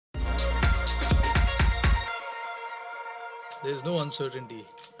There's no uncertainty.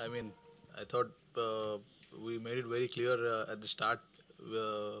 I mean, I thought we made it very clear at the start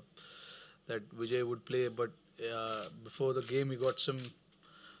uh, that Vijay would play, but before the game he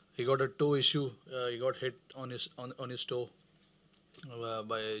got a toe issue. He got hit on his toe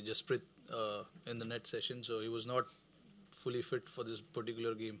by Jasprit in the net session, so he was not fully fit for this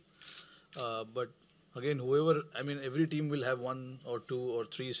particular game. But again, I mean, every team will have one or two or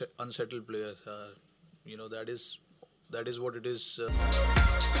three unsettled players. That is what it is.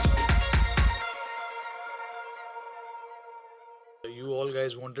 You all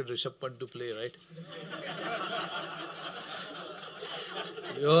guys wanted Rishabh Pant to play, right?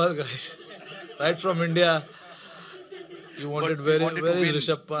 You all guys, right from India, you wanted But we wanted where to is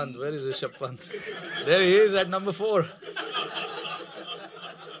win. Rishabh Pant? Where is Rishabh Pant? There he is at number 4.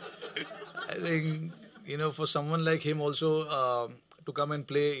 I think for someone like him also to come and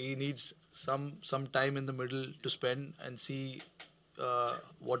play, he needs some time in the middle to spend and see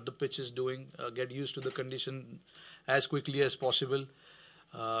what the pitch is doing, get used to the condition as quickly as possible.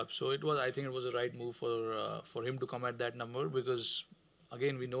 So I think it was a right move for him to come at that number because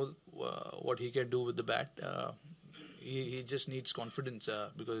again we know what he can do with the bat. He just needs confidence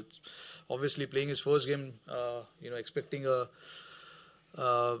because it's obviously playing his first game, uh,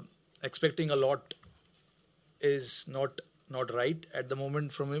 expecting a lot is not right at the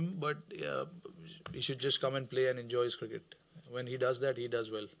moment from him, but he should just come and play and enjoy his cricket. When he does that, he does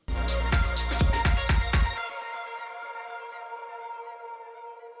well.